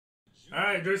All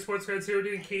right, Dirty Sports Cards here. We're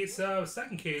doing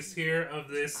second case here of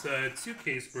this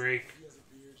two-case break.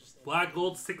 Black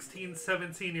Gold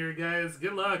 16-17 here, guys.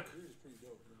 Good luck.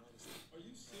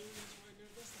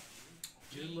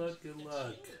 Good luck, good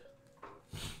luck.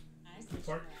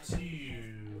 Part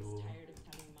 2.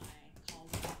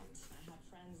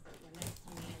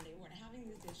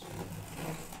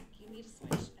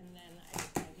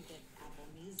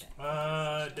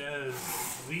 Des.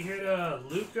 We hit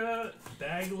Luca,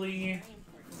 Bagley,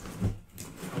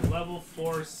 a level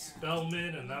 4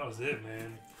 Spellman, and that was it,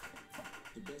 man.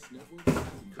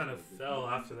 Kind of fell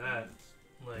after that.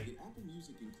 Like, Apple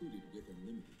Music included with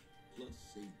Unlimited. Plus,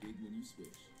 save big when you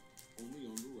switch. Only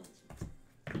on Verizon.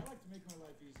 I like to make my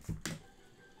life easy.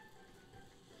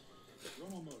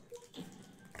 Romo motor.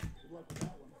 Good luck with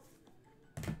that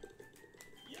one.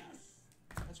 Yes!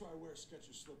 That's why I wear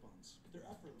Skechers slip-ons. They're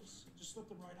effortless. Just slip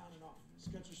them right on and off.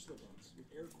 Skechers slip-ons with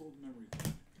air-cooled memory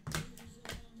foam.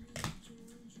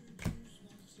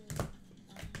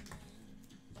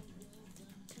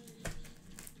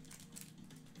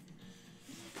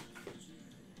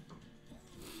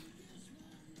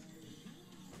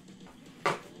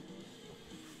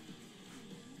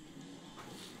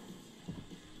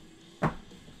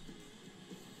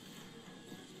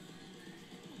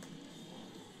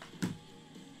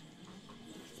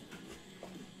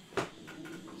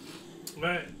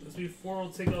 alright, let's do 4. We'll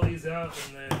take all these out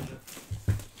and then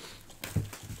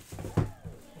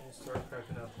we'll start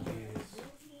cracking up these.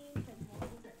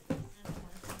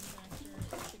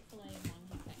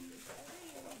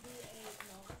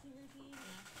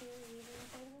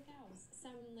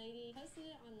 Some lady posted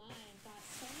it online, got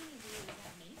so many views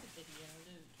that made the video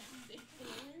to count it. When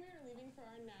we were leaving for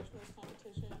our nationals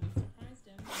competition, we surprised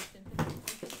him and sent the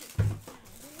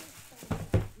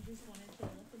we just wanted to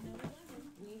let them know we love him.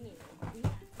 We knew. We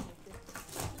had to make this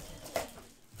happen.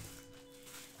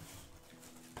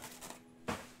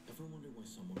 Ever wonder why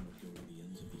someone would go to the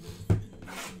ends of the earth and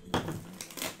leave the other one?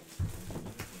 The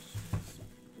question is,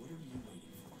 what are you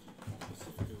waiting for?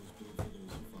 Pacifico is built for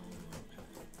those who follow our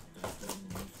path. That's the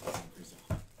one life conquers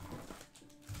out.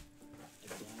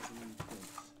 A dazzling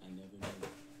place I never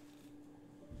knew.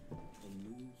 A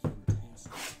new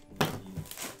fantastic point of view.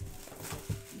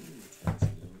 Even the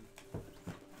text know,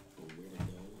 or where to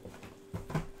go,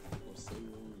 or say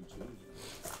we're on a journey.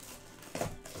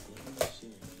 Let me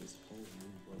share this whole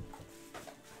new world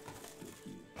with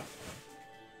you.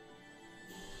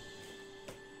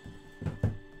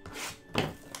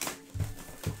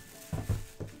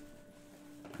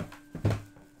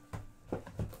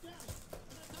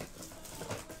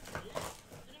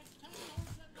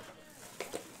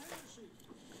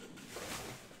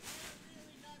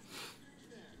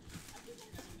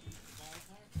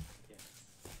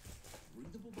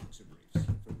 Breathable boxer briefs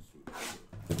from Fruit.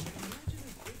 Imagine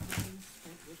a good morning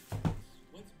spent with friends.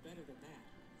 What's better than that?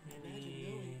 Imagine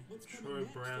knowing what's coming Troy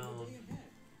next Brown. on the way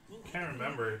ahead. Well, Can't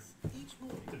remember, each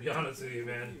morning, to be honest with you,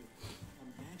 man. imagine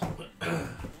that's what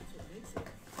makes it.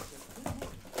 So good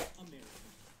morning, America.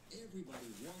 Everybody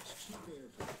wants cheap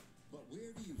airfare, but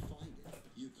where do you find it?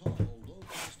 You call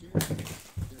low-cost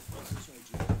airfares. Their prices are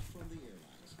direct from the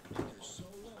airlines, and they're so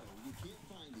low you can't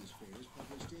find these fares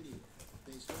published anywhere.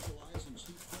 They specialize in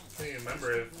cheap I flights. can't remember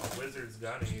if Wizards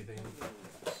got anything.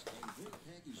 And great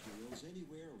package deals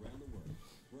anywhere around the world.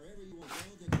 Wherever you will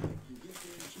go, they can help you get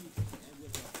there cheaper and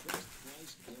with a best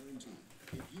price guarantee.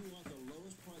 If you want the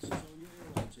lowest prices on your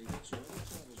airline tickets or other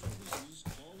travel services,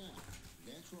 call now.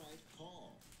 That's right,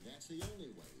 call. That's the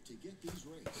only way to get these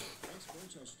rates.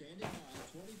 Experts are standing by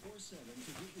 24/7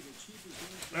 to give you the cheapest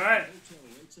airfare All right, and hotel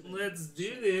rates available. let's do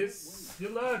So this. don't wait.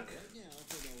 Good luck. Right now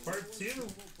for the Part lowest 2.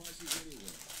 travel prices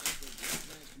anywhere. And for great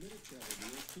last-minute travel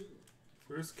deals too.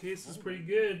 First case is pretty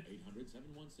good.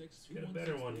 800-716-216. Get a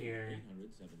better one here.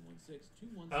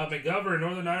 800-716-216. McGovern,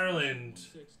 Northern Ireland.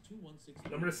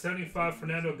 Number 75,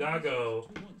 Fernando Gago.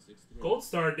 Gold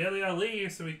Star, Dele Ali,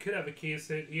 so we could have a case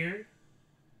hit here.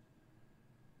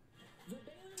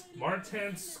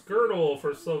 Martin Skirtle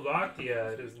for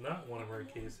Slovakia. It is not one of our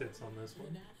case hits on this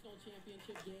one.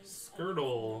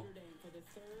 Skirtle.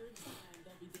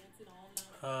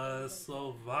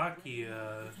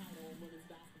 Slovakia.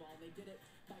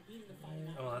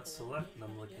 Oh, that's Select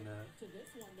I'm looking at.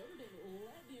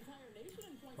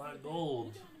 Black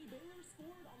Gold.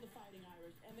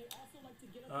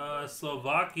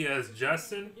 Slovakia is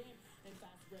Justin.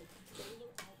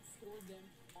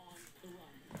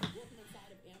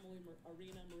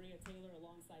 Maria Taylor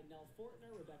alongside Nell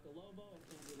Fortner, Rebecca Lobo, and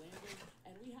Andy Landers.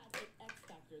 And we have an X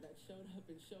Factor that showed up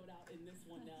and showed out in this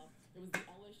one now. It was the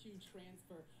LSU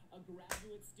transfer, a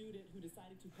graduate student who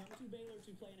decided to come to Baylor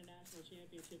to play in a national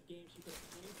championship game. She put up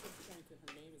 26 points, and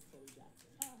her name is Chloe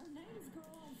Jackson. Her name is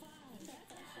Girl on Fire.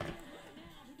 That's what she is right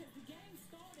now because the game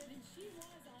started and she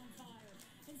was on fire.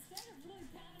 Instead of really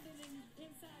pounding it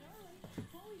inside early,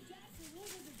 Chloe Jackson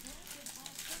really was aggressive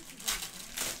offensively.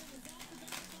 It was off the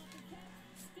back off the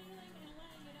catch, stealing and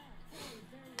laying it up. Played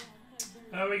very well. Played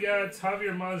very well. We got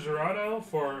Javier Mascherano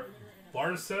for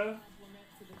Barca.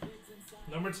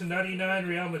 Number 299,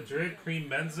 Real Madrid, Karim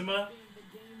Benzema.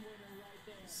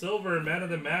 Silver, man of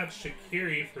the match,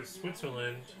 Shaqiri for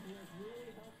Switzerland.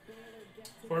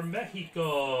 For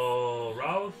Mexico,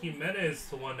 Raul Jimenez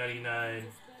to 199.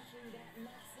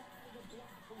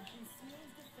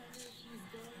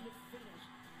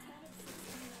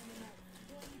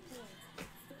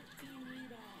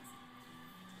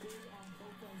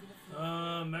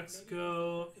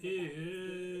 Mexico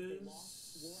is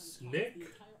Nick. The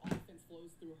entire offense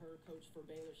flows through her, coach for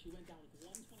Baylor. She went down with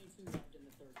 122 left in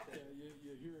the third quarter. Yeah,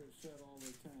 you hear it said all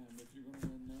the time. If you're going to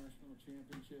win national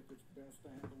championship, it's best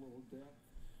to have a little depth.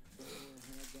 Baylor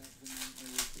had that tonight. They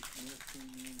were just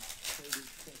missing in. Played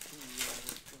exceptionally well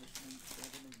as freshmen,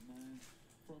 7 of 9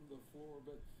 from the floor.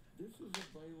 But this is a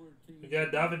Baylor team. We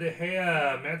got David De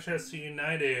Gea, Manchester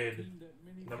United.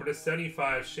 Number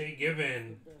 75, Shea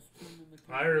Given,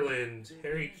 Ireland.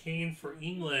 Harry Kane for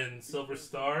England, Silver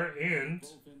Star. And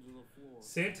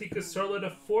Santi Cazorla to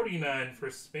 49 for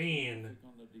Spain.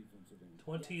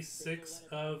 26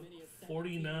 of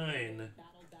 49.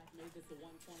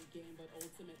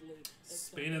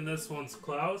 Spain in this one's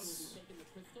Klaus.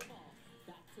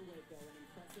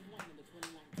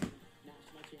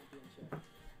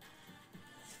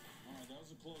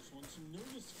 Close one. Some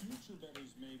nervous future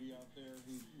bettors maybe out there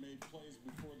who made plays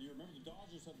before the year. Remember, the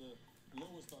Dodgers had the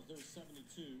lowest odds. They were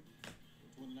 7-2 to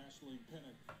win the National League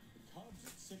pennant. The Cubs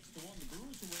at 6-1. The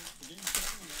Brewers who went for Game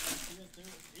 7 and they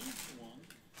were 8-1.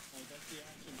 That's the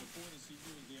action before the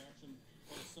season. Was the action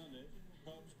on Sunday.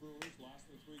 Cubs, Brewers, last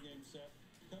of the 3-game set.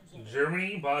 Cubs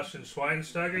Germany, Boston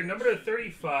Schweinsteiger. Number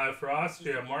 35 for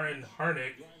Austria, Martin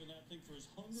Harnik.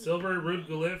 Silver, Ruud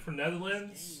Gullit for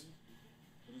Netherlands.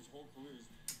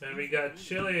 And we got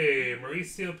Chile,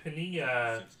 Mauricio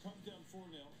Pinilla.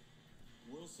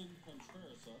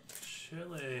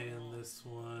 Chile in this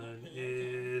one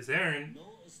is Aaron.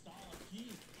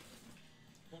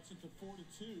 Cuts it to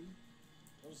 4-2.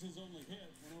 That was his only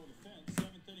hit. Went over the fence.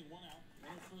 7th inning, 1 out.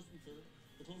 Runner first and third.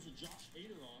 The closer Josh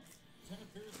Hader on. 10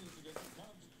 appearances against the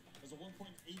Cubs. Has a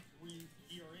 1.83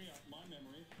 ERA out my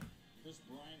memory. Chris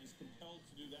Bryant is compelled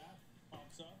to do that.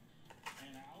 Pops up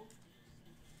and out.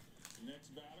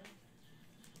 Next batter.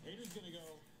 Hader's going to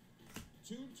go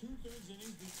 2/3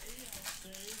 innings. The 8-out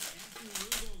save. Anthony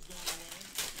Rizzo's going away.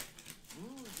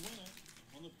 Brewers win it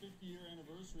on the 50-year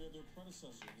anniversary of their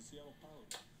predecessor, the Seattle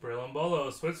Pirates.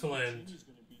 Brilambolo, Switzerland. Jimmy's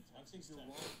going to beat I think you're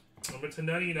wrong. Number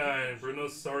 299, Bruno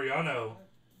Soriano.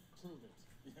 Prove it.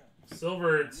 Yeah.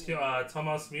 Silver,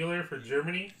 Thomas Mueller for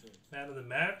Germany. Man of the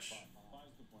match.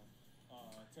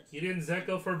 Edin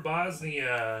Dzeko for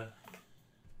Bosnia.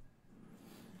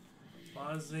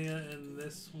 Bosnia in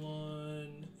this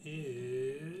one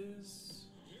is...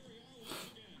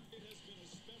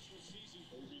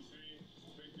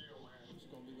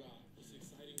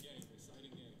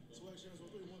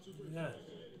 Yeah.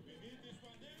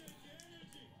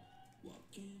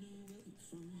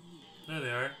 There they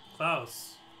are.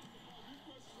 Klaus.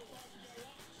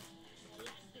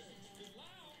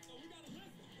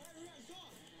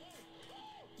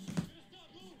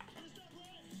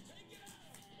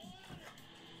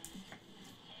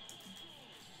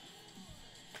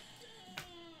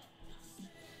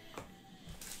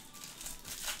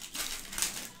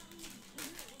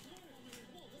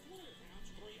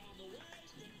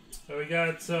 So we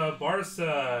got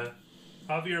Barca,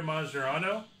 Javier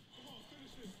Mascherano.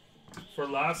 For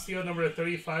Lazio, number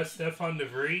 35, Stefan De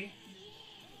Vrij.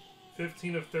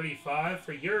 15 of 35.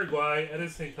 For Uruguay,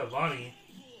 Edison Cavani.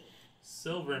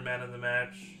 Silver man of the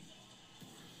match.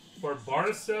 For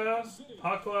Barca,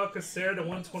 Paco Alcacer to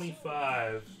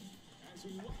 125.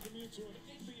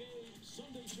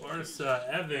 Barca,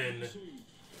 Evan.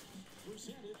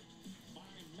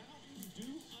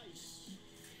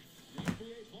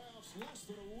 Less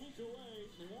than a week away.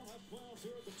 They won't have playoffs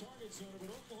here at the Target Center, but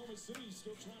Oklahoma City's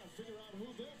still trying to figure out who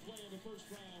they'll play in the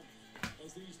first round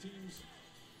as these teams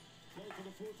play for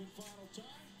the 4th and final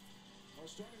time. Our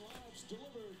starting lineups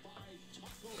delivered by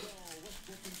Taco Bell.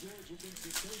 Westbrook and George have been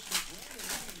sensational. Brandon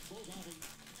Adams both having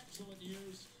excellent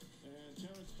years. And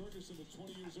Terrence Ferguson, at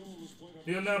 20 years old, was played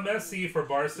on Lionel Messi for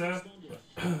Barca.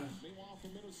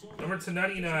 Number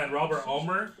 299, Robert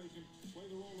Ulmer.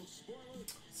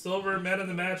 Silver man of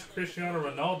the match, Cristiano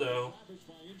Ronaldo.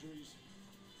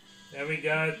 And we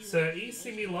got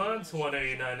AC Milan to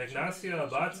 189, Ignacio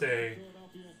Abate.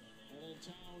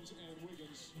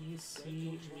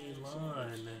 AC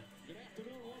Milan.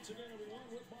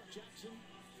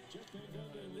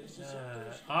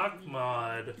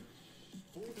 Ahmad.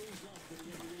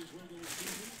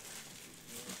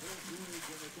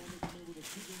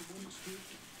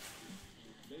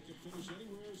 They can finish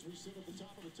anywhere, as we said at the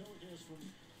top of the telecast, from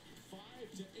 5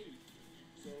 to 8.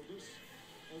 So this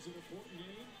is an important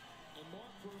game. And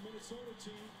Mark, for a Minnesota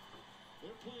team,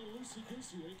 they're playing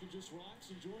loosey-goosey. They can just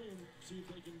relax, enjoy, and see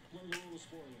if they can play a little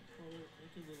spoiling. Well,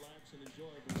 they can relax and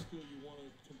enjoy, but still you want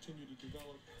to continue to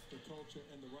develop the culture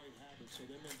and the right habits. So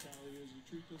their mentality is you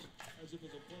treat this as if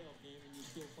it's a playoff game and you're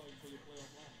still fighting for your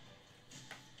playoff life.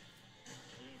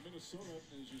 And Minnesota,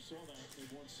 as you saw that,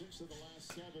 they've won 6 of the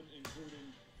last 7,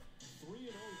 including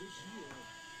 3-0 this year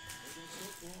against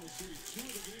Oklahoma City. 2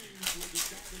 of the games were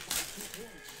decided by 2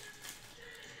 points.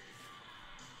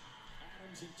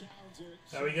 Adams and Towns.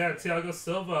 Now we got Thiago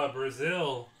Silva,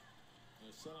 Brazil.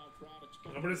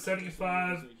 Number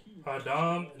 75,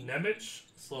 Adam Nemec,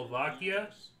 Slovakia.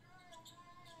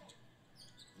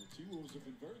 The T-Wolves have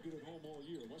been very good at home all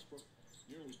year. Westbrook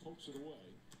nearly pokes it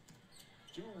away.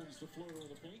 Jones, the floater in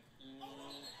the paint.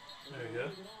 And there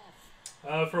you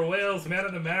go. For Wales, man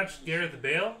of the match, Gareth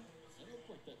Bale.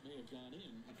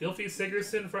 Gylfi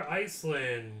Sigurdsson for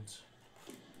Iceland.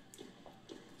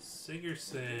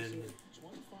 Sigurdsson.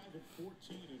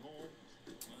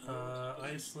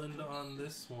 Iceland on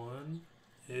this one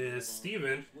is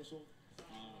Steven.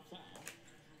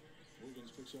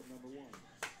 Wiggins picks up number 1.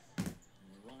 And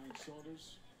Ryan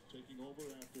Saunders taking over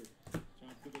after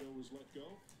Tom Thibodeau was let go.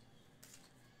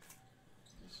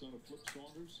 The son of Flip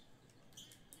Saunders.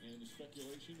 And the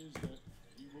speculation is that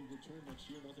he will return next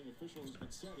year. Nothing official has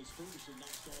been said as Ferguson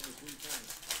knocks down the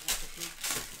 3-pointer.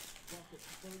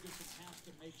 Ferguson has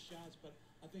to make shots, but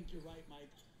I think you're right,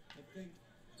 Mike. I think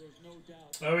there's no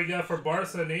doubt. Oh, we got for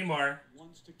Barca, Neymar.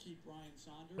 Wants to keep Ryan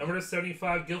Saunders. Number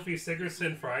 75, Gylfi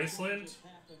Sigurdsson for Iceland.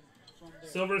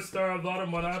 Silver Star, Alvaro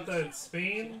Morata in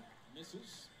Spain.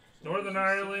 Northern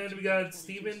Ireland, we got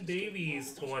Stephen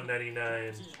Davies to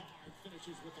 199.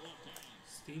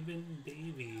 Stephen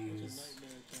Davies.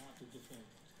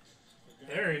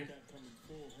 Aaron.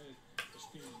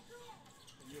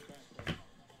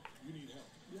 You need help.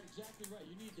 You're exactly right.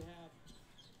 You need to have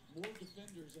more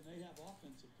defenders than they have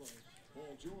offensive players.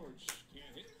 Paul George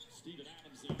can't hit. Steven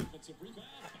Adams, the offensive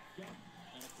rebound. Back up.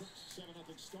 And a quick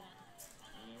 7-0 start.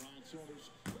 And Ryan Saunders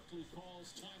quickly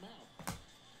calls timeout.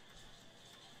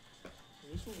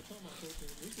 This is what we're talking about, Coach.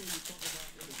 This is what you're talking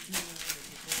about in the Q&A and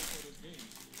preparing for this game.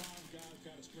 5 guys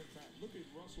got to sprint back. Look at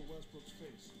Russell Westbrook's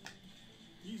face.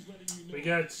 He's letting you know. We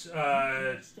got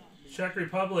Czech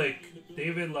Republic,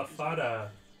 David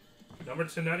Lafada. Number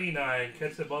 299,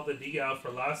 Quetzalcoatl Diaz for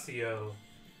Lazio.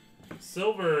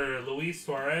 Silver, Luis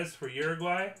Suarez for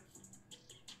Uruguay.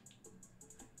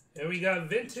 And we got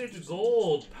vintage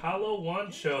gold, Paulo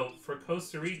Wancho for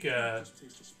Costa Rica.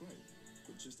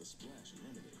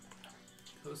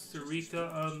 Costa Rica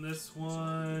on this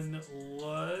one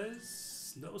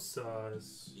was no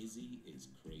sauce. Izzy is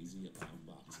crazy about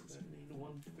boxes.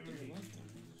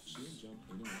 She'll jump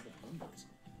in and out of hundreds.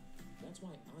 That's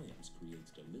why Iams creates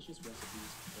delicious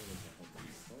recipes only to help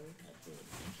keep her at her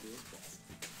adventurous best.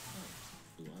 Iams,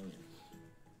 who I am.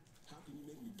 How can you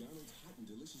make McDonald's hot and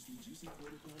deliciously juicy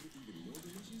quarter pounder even more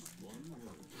delicious? One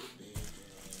word, bacon.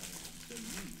 The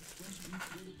new fresh beef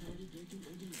quarter pounder bacon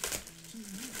and delicious. 2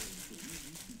 new ways for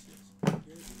reused pizzas.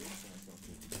 Paired with inside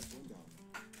something for just $1.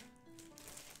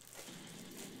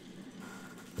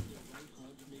 The right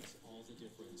hug makes all the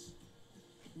difference.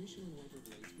 Michelin wiper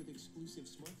blades with exclusive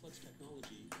SmartFlex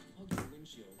technology hug your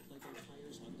windshield like our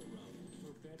tires hug the road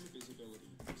for better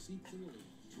visibility. See clearly,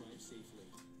 drive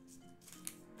safely.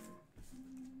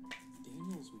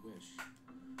 Daniel's wish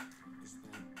is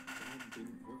that Dad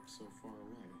didn't work so far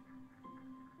away.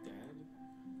 Dad,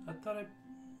 I thought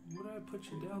what did I put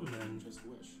you down then? just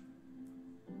wish.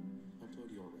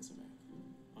 Upload your resume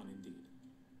on Indeed.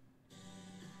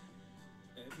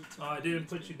 Oh, I didn't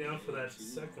put you down for that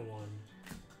second one.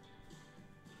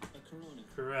 A Corona.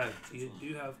 Correct. You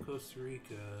do have Costa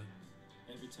Rica.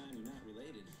 Every time you're not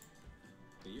related,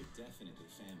 but you're definitely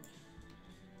family.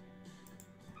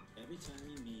 Every time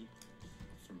you meet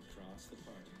from across the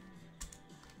party.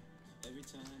 Every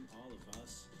time all of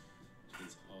us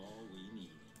is all we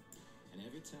need. And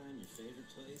every time your favorite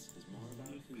place is more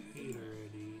about who you Paid can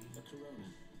already. a Corona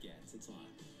gets its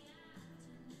line.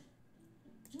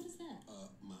 What is that?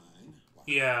 Mine.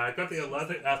 Yeah, I got the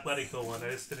Atletico one. I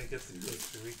just didn't get the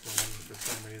Costa Rica one for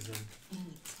some reason.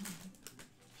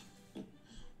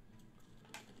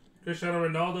 Cristiano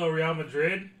Ronaldo, Real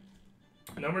Madrid.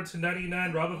 Number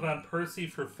 299, Robin van Persie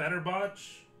for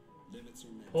Fenerbahce.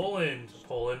 Poland,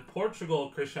 Portugal,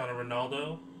 Cristiano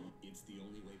Ronaldo.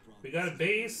 We got a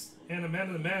base and a man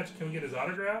of the match. Can we get his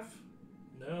autograph?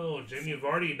 No, Jamie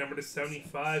Vardy, number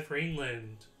 75 for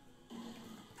England.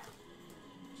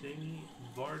 Jamie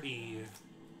Vardy.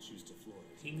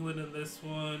 England in this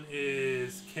one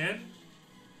is Ken.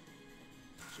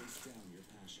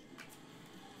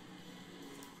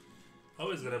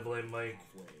 Always gonna blame Mike.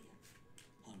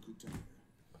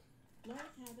 Log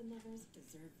cabin lovers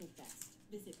deserve the best.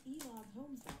 Visit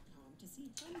eloghomes.com to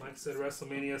see Mike said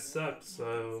WrestleMania sucked,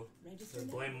 so I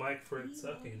blame Mike for it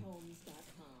sucking.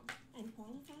 eloghomes.com and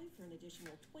qualify for an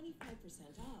additional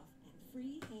 25% off and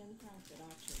free handcrafted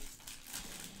options.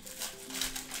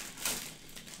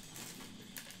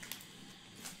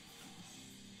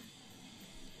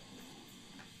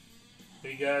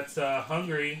 We got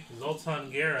Hungary,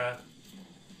 Zoltan Gera.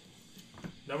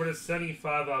 Number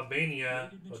 75,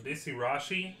 Albania, Odysseus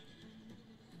Rashi.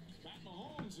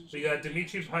 We got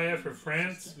Dimitri Payet for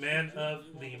France, man of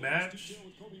the match.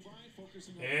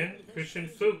 And Christian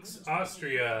Fuchs,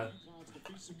 Austria.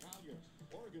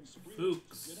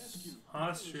 Fuchs,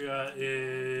 Austria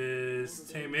is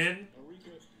Tamin.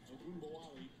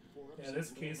 Yeah,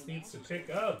 this case needs to pick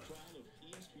up.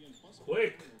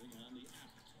 Quick.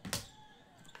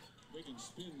 Wiggins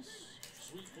spins.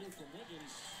 Sweet move from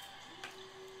Wiggins.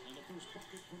 And the first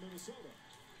bucket for Minnesota.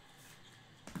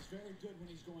 He's very good when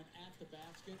he's going at the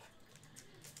basket.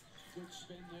 Good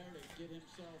spin there to get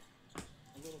himself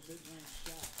a little mid-range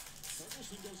shot.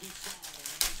 Ferguson goes inside on a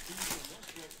nice feed from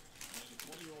Westbrook. And the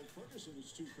 20-year-old Ferguson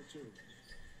is 2 for 2.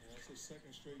 That's the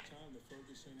second straight time that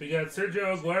Ferguson. We got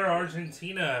Sergio Aguero,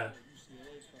 Argentina.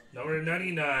 Number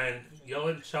 99,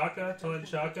 Tolen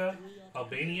Chaka,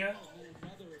 Albania.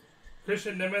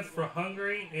 Christian Nemeth for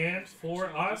Hungary, and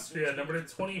for Austria, number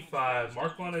 25,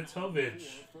 Mark Lonatovic.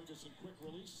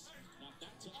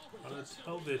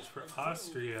 Lonatovic for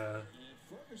Austria.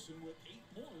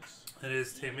 It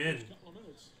is Tamin. Do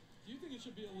you think it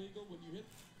should be illegal when you hit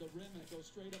the rim and it goes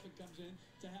straight up and comes in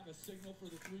to have a signal for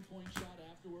the three-point shot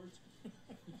afterwards?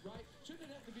 Right? Shouldn't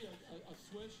it have to be a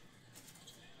swish?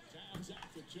 Towns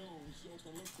after Jones.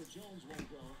 Open look for Jones won't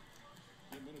go.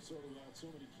 In Minnesota without so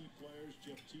many key players,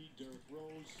 Jeff Teague, Derrick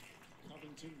Rose,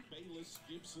 Covington, Bayless,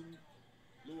 Gibson,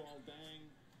 Luol Deng.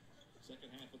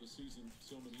 Second half of the season,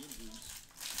 so many injuries.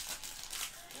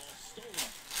 Ball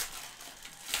stolen.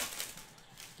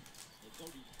 And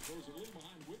Cody goes a little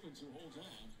behind Wiggins, who holds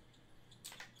on.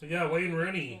 We got Wayne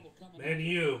Rooney, Man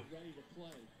U.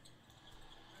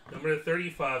 Number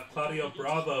 35, Claudio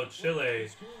Bravo, Chile.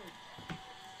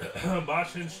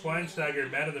 Bastian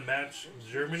Schweinsteiger, man of the match,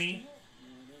 Germany.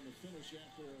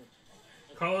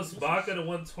 Carlos Baca to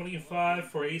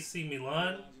 125 for AC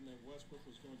Milan.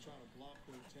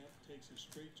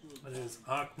 That is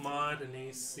Ahmad and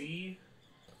AC.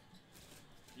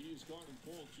 He is guarding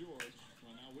Paul George.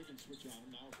 Well, now Wiggins switch on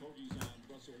him. Now Cody's on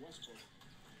Russell Westbrook.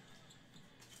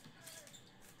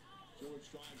 George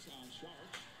drives on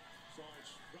Sharch. Sharch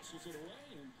wrestles it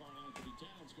away, and Karl Anthony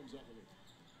Towns comes up with it.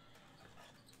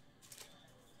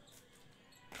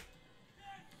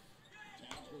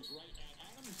 Towns goes right at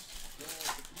Adams.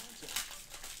 Draws the contact.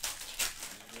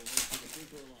 And we'll head to the free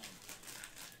throw line.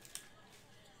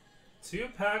 2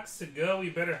 packs to go. We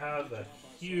better have a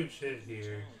huge hit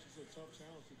here.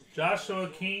 Joshua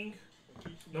King,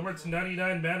 number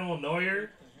 299, Manuel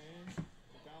Neuer.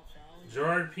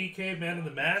 Gerard Piqué, man of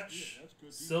the match.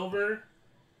 Silver.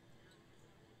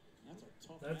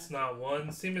 That's not one.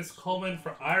 Seamus Coleman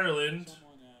for Ireland.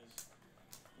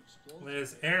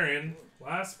 There's Aaron.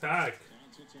 Last pack.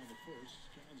 Towns hits on the first.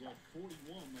 Towns had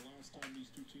 41 the last time these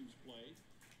two teams played.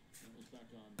 That was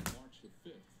back on March the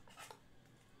 5th.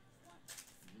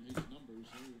 And his numbers,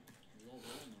 the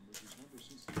overall numbers, his numbers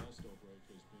since the All-Star break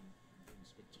has been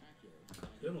spectacular.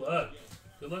 Good luck.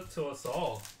 Good luck to us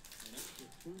all. And after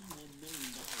 $31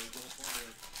 million off our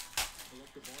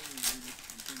collective bargaining agreement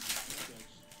in terms of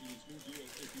contracts in his new deal,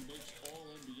 if he makes all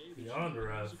NBA this Beyond year,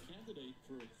 rough. he's a candidate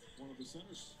for one of the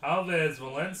centers. Alves,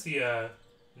 Valencia.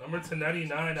 Number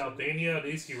 299, Albania,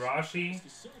 Odysseus Rashi.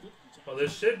 Well,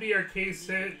 this should be our case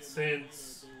hit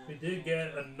since we did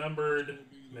get a numbered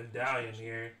medallion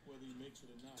here.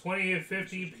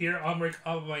 2850, Pierre-Emerick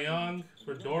Aubameyang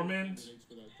for Dortmund.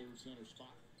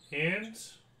 And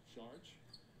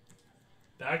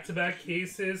back-to-back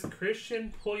cases,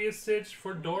 Christian Pulisic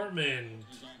for Dortmund.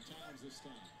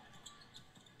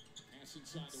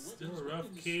 pass inside the width. Still a rough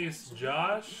case,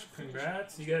 Josh.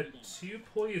 Congrats. You got 2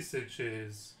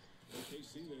 Pulisiches.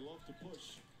 KC, they love to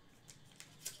push.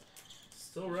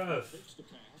 Still rough. Fakes the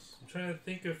pass. I'm trying to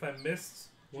think if I missed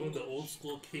one of the old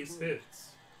school case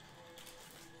hits.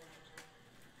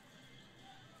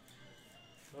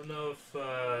 I don't know if,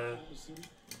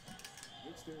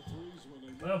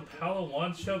 well, Paolo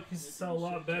Wanchoke used to sell a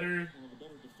lot better.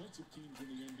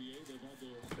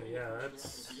 But yeah, that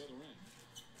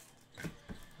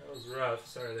was rough.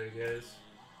 Sorry there, guys.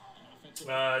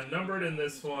 Numbered in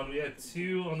this one, we had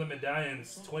 2 on the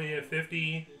medallions, 20 to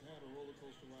 50.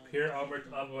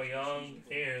 Pierre-Albert Aubameyang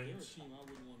and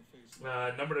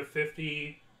number to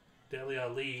 50, Dele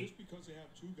Alli. Just because they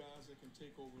have 2 guys that can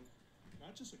take over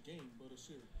not just a game, but a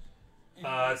series.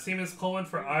 Seamus Coleman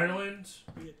for Ireland.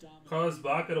 Carlos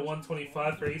Baca to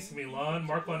 125 for AC Milan.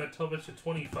 Marko Anatovic to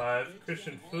 25.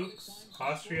 Christian Fuchs,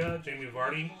 Austria. Jamie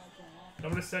Vardy.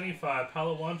 Number to 75,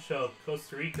 Paolo Wanchope,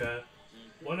 Costa Rica.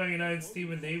 199,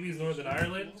 Stephen Davies, Northern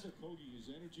Ireland.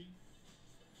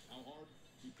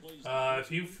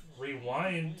 If you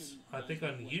rewind, I think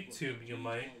on YouTube you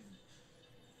might.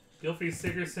 Gylfi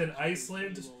Sigurdsson,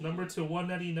 Iceland. Number to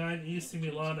 199, AC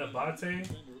Milan, Abate.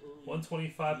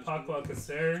 125, Paco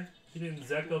Alcacer. Edin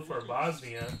Dzeko for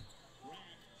Bosnia.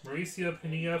 Mauricio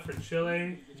Pinilla for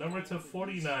Chile. Number to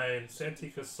 49,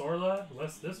 Santi Cazorla,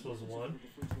 unless this was one.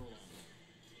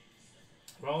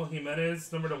 Raul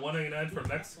Jimenez, number to 199 for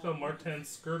Mexico. Martin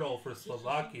Skirtle for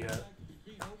Slovakia.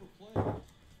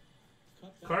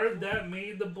 Card that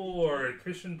made the board.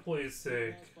 Christian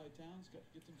Pulisic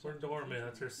for Dortmund.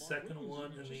 That's our second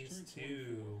one in these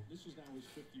 2.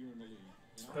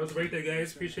 That was a great day,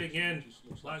 guys. Appreciate it again.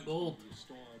 Black Gold.